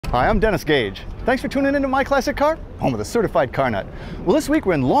Hi, I'm Dennis Gage. Thanks for tuning into My Classic Car, home of the certified car nut. Well, this week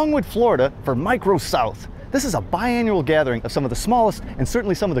we're in Longwood, Florida for MicroSouth. This is a biannual gathering of some of the smallest and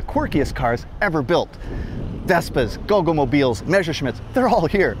certainly some of the quirkiest cars ever built. Vespas, Go-Go Mobiles, Messerschmitts, they're all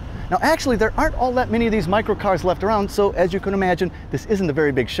here. Now actually there aren't all that many of these microcars left around, so as you can imagine, this isn't a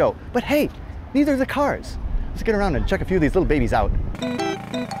very big show. But hey, neither are the cars. Let's get around and check a few of these little babies out.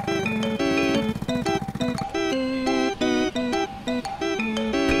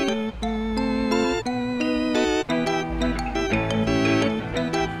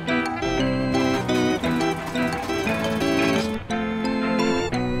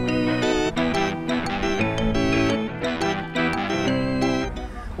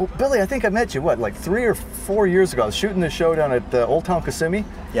 Well, Billy, I think I met you, what, like 3 or 4 years ago. I was shooting this show down at Old Town Kissimmee.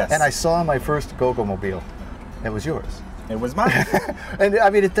 Yes. And I saw my first Go-Go Mobile. It was yours. It was mine. And I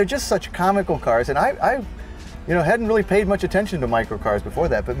mean, they're just such comical cars. And I hadn't really paid much attention to microcars before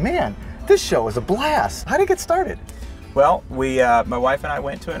that. But man, this show was a blast. How did it get started? Well, my wife and I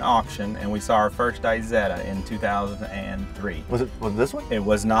went to an auction and we saw our first Isetta in 2003. Was it this one? It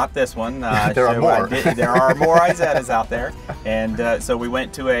was not this one. There are more. There are more Isettas out there, and so we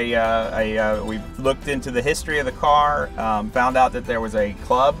went to we looked into the history of the car, found out that there was a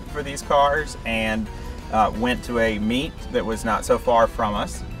club for these cars, and went to a meet that was not so far from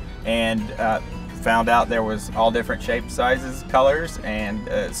us, and found out there was all different shapes, sizes, colors,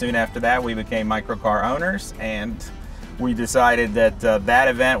 and soon after that we became Microcar owners, and we decided that that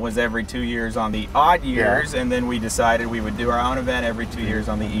event was every 2 years on the odd years, and then we decided we would do our own event every 2 years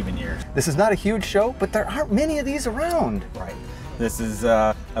on the even years. This is not a huge show, but there aren't many of these around. Right. This is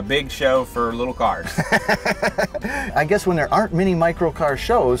a big show for little cars. I guess when there aren't many microcar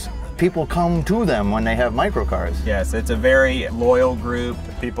shows, people come to them when they have microcars. Yes, it's a very loyal group.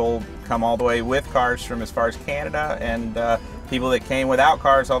 People come all the way with cars from as far as Canada, and people that came without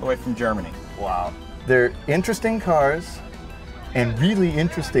cars all the way from Germany. Wow. They're interesting cars and really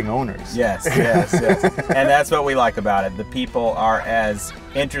interesting owners. Yes, yes, yes. And that's what we like about it. The people are as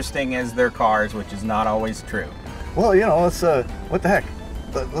interesting as their cars, which is not always true. Well, you know, let's, what the heck?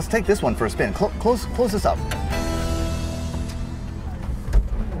 Let's take this one for a spin. Close this up.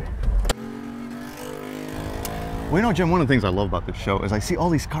 Well, you know, Jim, one of the things I love about this show is I see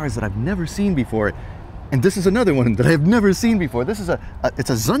all these cars that I've never seen before. And this is another one that I've never seen before. This is it's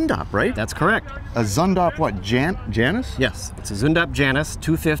a Zundapp, right? That's correct. A Zundapp what, Janus? Yes, it's a Zundapp Janus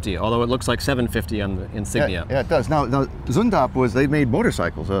 250, although it looks like 750 on the insignia. Yeah, it does. Now Zundapp they made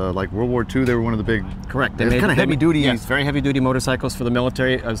motorcycles. Like World War II, they were one of the big... Correct. They made kind of heavy duty. Yes, very heavy duty motorcycles for the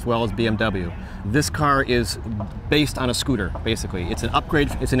military as well as BMW. This car is based on a scooter, basically. It's an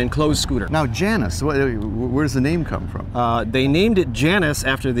upgrade, it's an enclosed scooter. Now Janus, where does the name come from? They named it Janus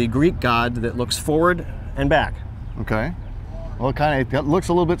after the Greek god that looks forward and back. Okay. Well, it looks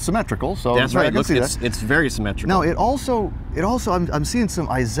a little bit symmetrical, so that's right. It's very symmetrical. Now it also I'm seeing some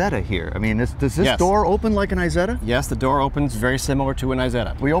Isetta here. I mean, does this door open like an Isetta? Yes, the door opens very similar to an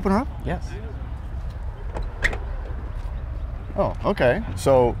Isetta. We open her up? Yes. Oh, okay.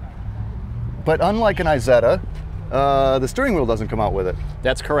 So, but unlike an Isetta, the steering wheel doesn't come out with it.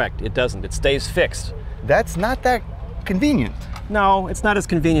 That's correct. It doesn't. It stays fixed. That's not that convenient. No, it's not as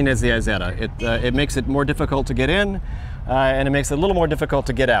convenient as the Isetta. It makes it more difficult to get in, and it makes it a little more difficult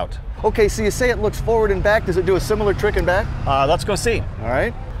to get out. Okay, so you say it looks forward and back. Does it do a similar trick in back? Let's go see. All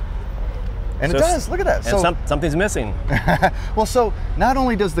right. And so it does. Look at that. And something's missing. Well, so not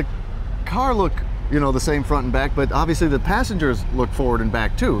only does the car look, the same front and back, but obviously the passengers look forward and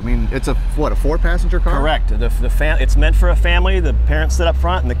back too. I mean, it's a 4-passenger car? Correct. It's meant for a family. The parents sit up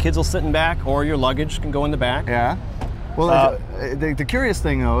front and the kids will sit in back, or your luggage can go in the back. Yeah. Well, the curious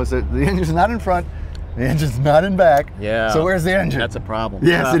thing though is that the engine's not in front, the engine's not in back. Yeah. So where's the engine? That's a problem.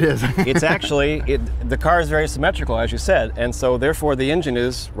 Yes, it is. It's actually, the car is very symmetrical, as you said, and so therefore the engine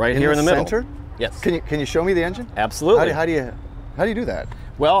is right here in the middle. Center? Yes. Can you show me the engine? Absolutely. How do you do that?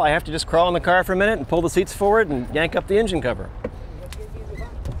 Well, I have to just crawl in the car for a minute and pull the seats forward and yank up the engine cover.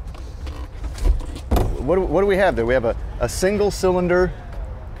 What do we have there? We have a single cylinder.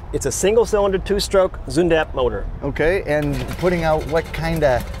 It's a single cylinder 2-stroke Zundapp motor. Okay, and putting out what kind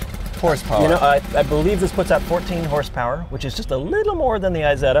of horsepower? I believe this puts out 14 horsepower, which is just a little more than the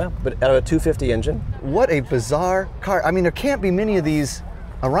Isetta, but out of a 250 engine. What a bizarre car. I mean, there can't be many of these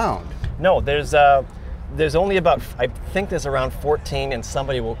around. No, there's only about, I think there's around 14, and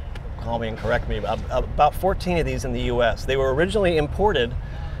somebody will call me and correct me, about 14 of these in the US. They were originally imported.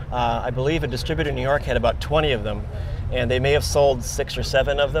 I believe a distributor in New York had about 20 of them, and they may have sold 6 or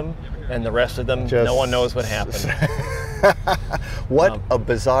 7 of them, and the rest of them, no one knows what happened. What a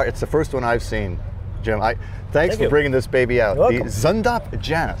bizarre, it's the first one I've seen. Jim. Thanks for bringing this baby out. You're the welcome. Zundapp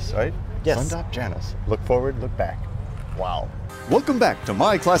Janus, right? Yes. Zundapp Janus. Look forward, look back. Wow. Welcome back to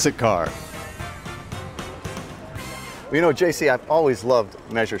My Classic Car. Well, you know, JC, I've always loved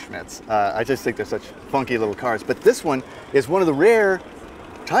Messerschmitts. I just think they're such funky little cars. But this one is one of the rare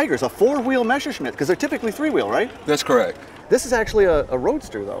Tigers, a four-wheel Messerschmitt, because they're typically three-wheel, right? That's correct. This is actually a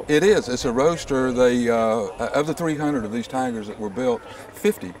roadster, though. It is. It's a roadster. They of the 300 of these Tigers that were built,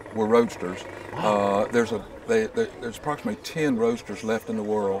 50 were roadsters. Wow. There's approximately 10 roadsters left in the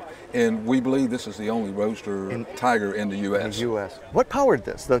world, and we believe this is the only roadster Tiger in the U.S. In the U.S. What powered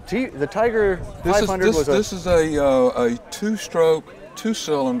this? The Tiger 500 This is a two-stroke,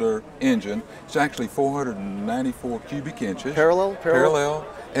 two-cylinder engine. It's actually 494 cubic inches. Parallel.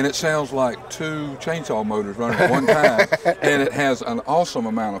 And it sounds like two chainsaw motors running at one time. And it has an awesome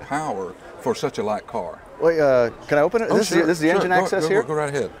amount of power for such a light car. Wait, can I open it? This is the engine access here? Go right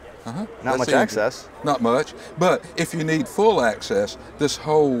ahead. Not much access. Not much. But if you need full access, this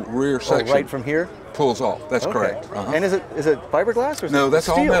whole rear section right from here pulls off. That's correct. And is it fiberglass or is no? It that's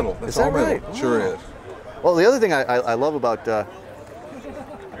steel? all metal. That's all metal. Right? Sure Wow. is. Well, the other thing I love about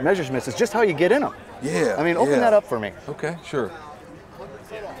Messerschmitts is just how you get in them. Yeah. I mean, open that up for me. Okay, sure.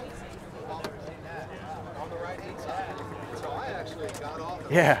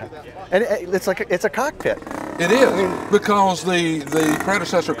 Yeah, and it's like it's a cockpit. It is, because the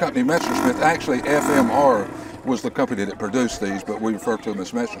predecessor company, Messerschmitt, actually FMR was the company that produced these, but we refer to them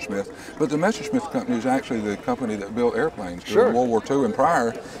as Messerschmitt. But the Messerschmitt company is actually the company that built airplanes during World War II and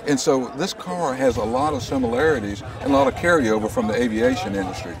prior. And so this car has a lot of similarities and a lot of carryover from the aviation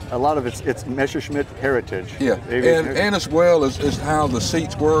industry. A lot of it's Messerschmitt heritage. Yeah, and as well as how the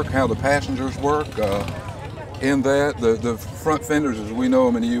seats work, how the passengers work. In that, the front fenders, as we know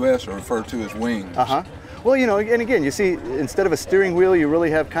them in the U.S., are referred to as wings. Well, you know, and again, you see, instead of a steering wheel, you really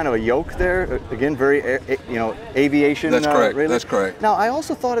have kind of a yoke there. Again, very, aviation. That's correct. Really. That's correct. Now, I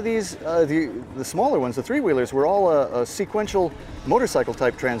also thought of these, the smaller ones, the three-wheelers, were all a sequential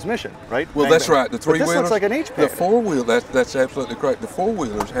motorcycle-type transmission, right? Well, that's right. The three-wheelers. This looks like an H pattern. The four-wheel, that's absolutely correct. The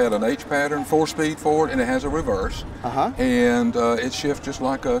four-wheelers had an H pattern, 4-speed forward, and it has a reverse. And it shifts just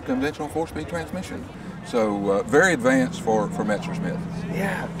like a conventional 4-speed transmission. So very advanced for Messerschmitt.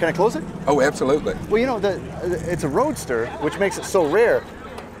 Yeah. Can I close it? Oh, absolutely. Well, you know, it's a roadster, which makes it so rare.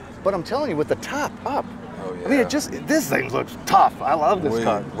 But I'm telling you, with the top up, oh, yeah. I mean, this thing looks tough. I love this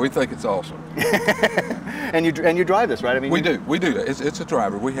car. We think it's awesome. And you drive this, right? I mean, we do that. It's a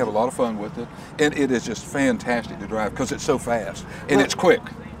driver. We have a lot of fun with it, and it is just fantastic to drive because it's so fast and it's quick.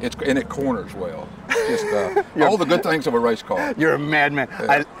 And it corners well. Just all the good things of a race car. You're a madman.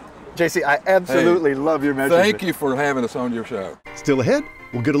 JC, I absolutely love your Messerschmitt. Thank you for having us on your show. Still ahead,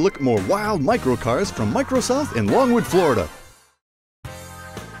 we'll get a look at more wild microcars from MicroSouth in Longwood, Florida.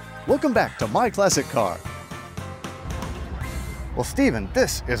 Welcome back to My Classic Car. Well, Stephen,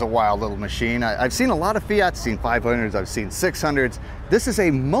 this is a wild little machine. I've seen a lot of Fiats, seen 500s, I've seen 600s. This is a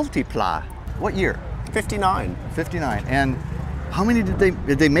Multipla. What year? 59. 59. And how many did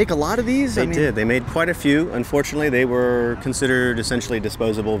they make a lot of these? They did. They made quite a few. Unfortunately, they were considered essentially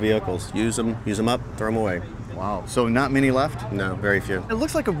disposable vehicles. Use them up, throw them away. Wow. So not many left? No, very few. It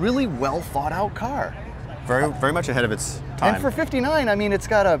looks like a really well thought out car. Very much ahead of its time. And for 59, I mean, it's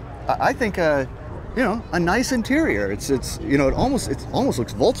got I think a nice interior. It almost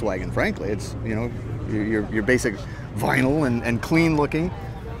looks Volkswagen, frankly. It's, your basic vinyl and clean looking.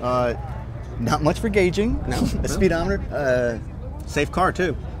 Not much for gauging. No. A speedometer. Safe car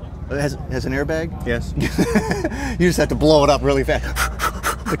too. It has an airbag? Yes. You just have to blow it up really fast.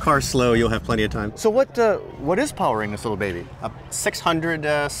 The car's slow, you'll have plenty of time. So what is powering this little baby? A 600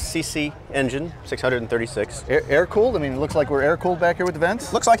 cc engine, 636. Air cooled? I mean, it looks like we're air cooled back here with the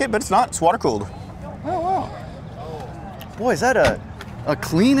vents. Looks like it, but it's not. It's water cooled. Oh wow. Boy, is that a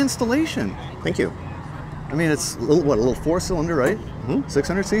clean installation. Thank you. I mean, it's a little four-cylinder, right?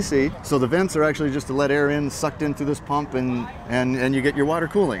 600 cc. So the vents are actually just to let air in, sucked in through this pump, and you get your water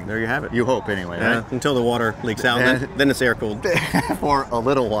cooling. There you have it. You hope, anyway, right? Until the water leaks out, then it's air cooled. For a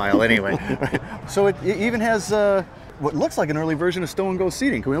little while, anyway. So it even has what looks like an early version of stow-and-go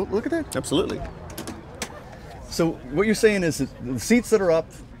seating. Can we look at that? Absolutely. So what you're saying is that the seats that are up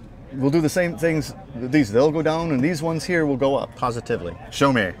will do the same things. They'll go down, and these ones here will go up. Positively.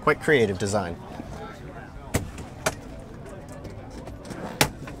 Show me. Quite creative design.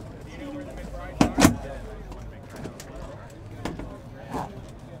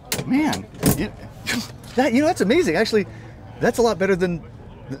 Man, that's amazing. Actually, that's a lot better than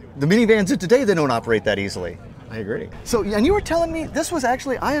the minivans of today. They don't operate that easily. I agree. So, and you were telling me this was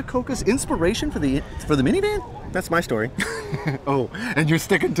actually Iacocca's inspiration for the minivan? That's my story. Oh, and you're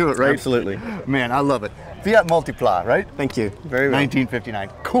sticking to it, right? Absolutely. Man, I love it. Fiat Multipla, right? Thank you. Very well. 1959.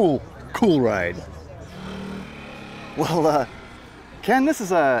 Cool, cool ride. Well, Ken, this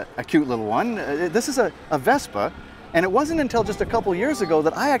is a cute little one. This is a Vespa, and it wasn't until just a couple years ago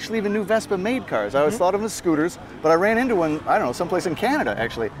that I actually even knew Vespa made cars. I always thought of them as scooters, but I ran into one, I don't know, someplace in Canada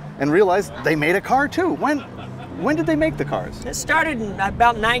actually, and realized they made a car too. When did they make the cars? It started in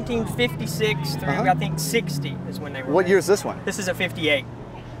about 1956 through I think 60 is when they were What made. year is this one? This is a 58.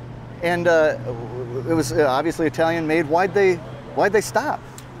 And it was obviously Italian made. Why'd they stop?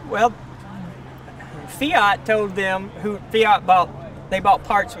 Well, Fiat told them they bought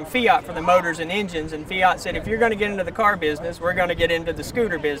parts from Fiat for the motors and engines, and Fiat said, if you're going to get into the car business, we're going to get into the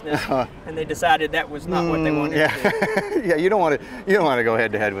scooter business. And they decided that was not what they wanted to do. Yeah, you don't want to go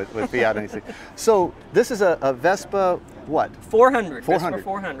head to head with Fiat anything. So this is a Vespa what? 400. 400. Vespa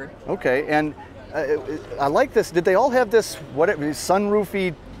 400. Okay, and I like this. Did they all have this whatever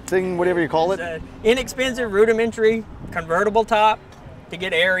sunroofy thing, whatever you call it? It's inexpensive, rudimentary, convertible top to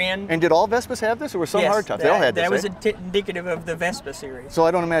get air in. And did all Vespas have this, or were some Yes, hardtops? They all had this. That was eh? indicative of the Vespa series. So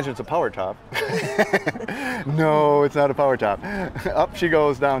I don't imagine it's a power top. No, it's not a power top. Up she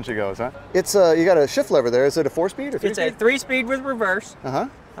goes, down she goes, huh? It's you got a shift lever there. Is it a 4-speed or 3-speed? It's a 3-speed with reverse.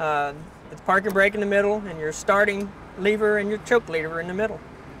 It's park and brake in the middle, and your starting lever and your choke lever in the middle.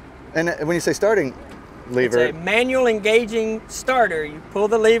 And when you say starting lever, it's a manual engaging starter. You pull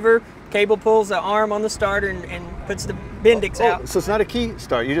the lever, cable pulls the arm on the starter and puts the Bendix out. So it's not a key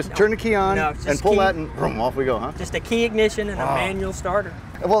start. You just turn the key on and pull that, and boom, off we go, huh? Just a key ignition and a manual starter.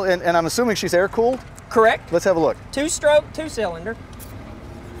 Well, and I'm assuming she's air cooled. Correct. Let's have a look. 2-stroke, 2-cylinder.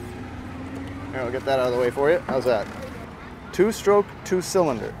 Here, I'll get that out of the way for you. How's that? 2-stroke,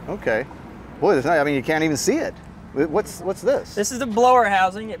 2-cylinder. Okay. Boy, there's not, I mean, you can't even see it. What's this? This is the blower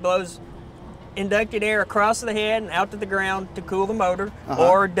housing. It blows inducted air across the head and out to the ground to cool the motor,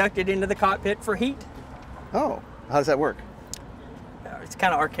 or ducted into the cockpit for heat. Oh, how does that work? It's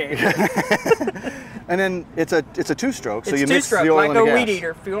kind of archaic. And then it's a 2-stroke, so It's you mix the 2-stroke, oil like and the a gas. weed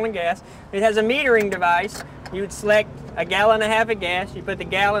eater, fuel and gas. It has a metering device. You would select a gallon and a half of gas. You put the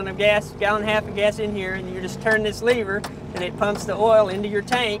gallon and a half of gas in here, and you just turn this lever, and it pumps the oil into your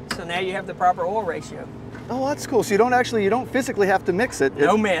tank. So now you have the proper oil ratio. Oh, that's cool. So you don't physically have to mix it.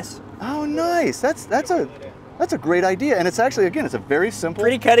 No mess. Oh, nice. That's a great idea, and it's actually, again, it's a very simple.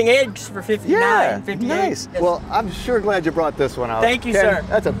 Pretty cutting edge for 59, Yeah, 58. nice. Yes. Well, I'm sure glad you brought this one out. Thank you, Ken, sir.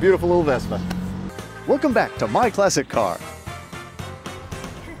 That's a beautiful little Vespa. Welcome back to My Classic Car.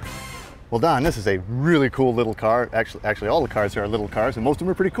 Well, Don, this is a really cool little car. Actually, all the cars here are little cars, and most of them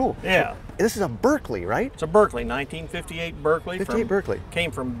are pretty cool. Yeah. This is a Berkeley, right? It's a Berkeley, 1958 Berkeley. 58 Berkeley.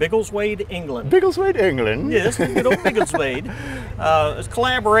 Came from Biggleswade, England. Biggleswade, England. Yes, good old Biggleswade. It's a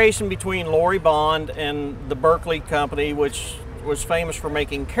collaboration between Lorry Bond and the Berkeley company, which was famous for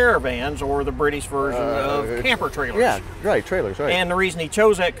making caravans, or the British version of camper trailers. Yeah, right, trailers, right. And the reason he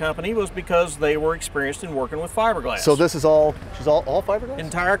chose that company was because they were experienced in working with fiberglass. So this is all fiberglass?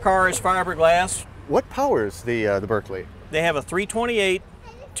 Entire car is fiberglass. What powers the Berkeley? They have a 328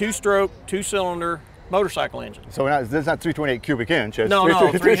 2-stroke, 2-cylinder motorcycle engine. So this is not 328 cubic inch. It's No,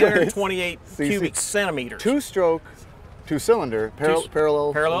 328 328 cubic centimeters. 2-stroke, 2-cylinder,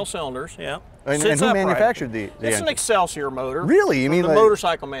 parallel cylinders, yeah. And Sits who upright. manufactured the It's engine? an Excelsior motor. Really? You from mean the like,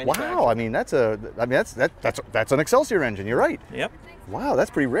 motorcycle manufacturer? Wow, I mean that's an Excelsior engine. You're right. Yep. Wow,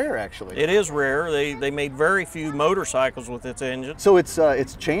 that's pretty rare actually. It is rare. They made very few motorcycles with its engine. So it's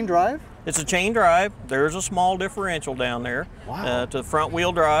chain drive? It's a chain drive. There's a small differential down there. Wow. To front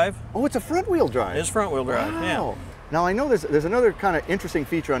wheel drive. Oh, it's a front wheel drive. It's front wheel drive. Wow. Yeah. Now I know there's another kind of interesting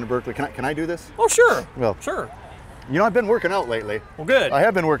feature on the Berkeley. Can I do this? Oh sure. Well, sure. You know, I've been working out lately. Well, good. I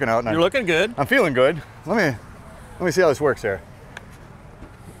have been working out. And You're looking good. I'm feeling good. Let me see how this works here.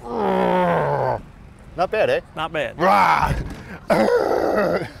 Not bad, eh? Not bad.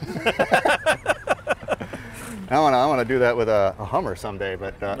 I want to do that with a Hummer someday,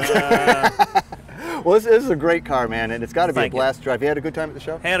 but well, this is a great car, man, and it's got to be a blast to drive. You had a good time at the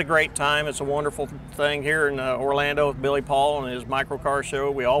show? Had a great time. It's a wonderful thing here in Orlando with Billy Paul and his Microcar show.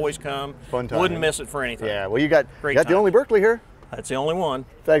 We always come. Fun time. Wouldn't miss it for anything. Yeah. Well, you got Great the time. only Berkeley here. That's the only one.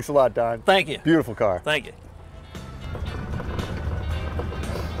 Thanks a lot, Don. Thank you. Beautiful car. Thank you.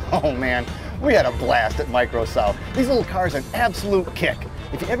 Oh man, we had a blast at MicroSouth. These little cars are an absolute kick.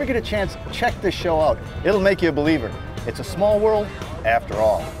 If you ever get a chance, check this show out. It'll make you a believer. It's a small world after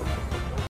all.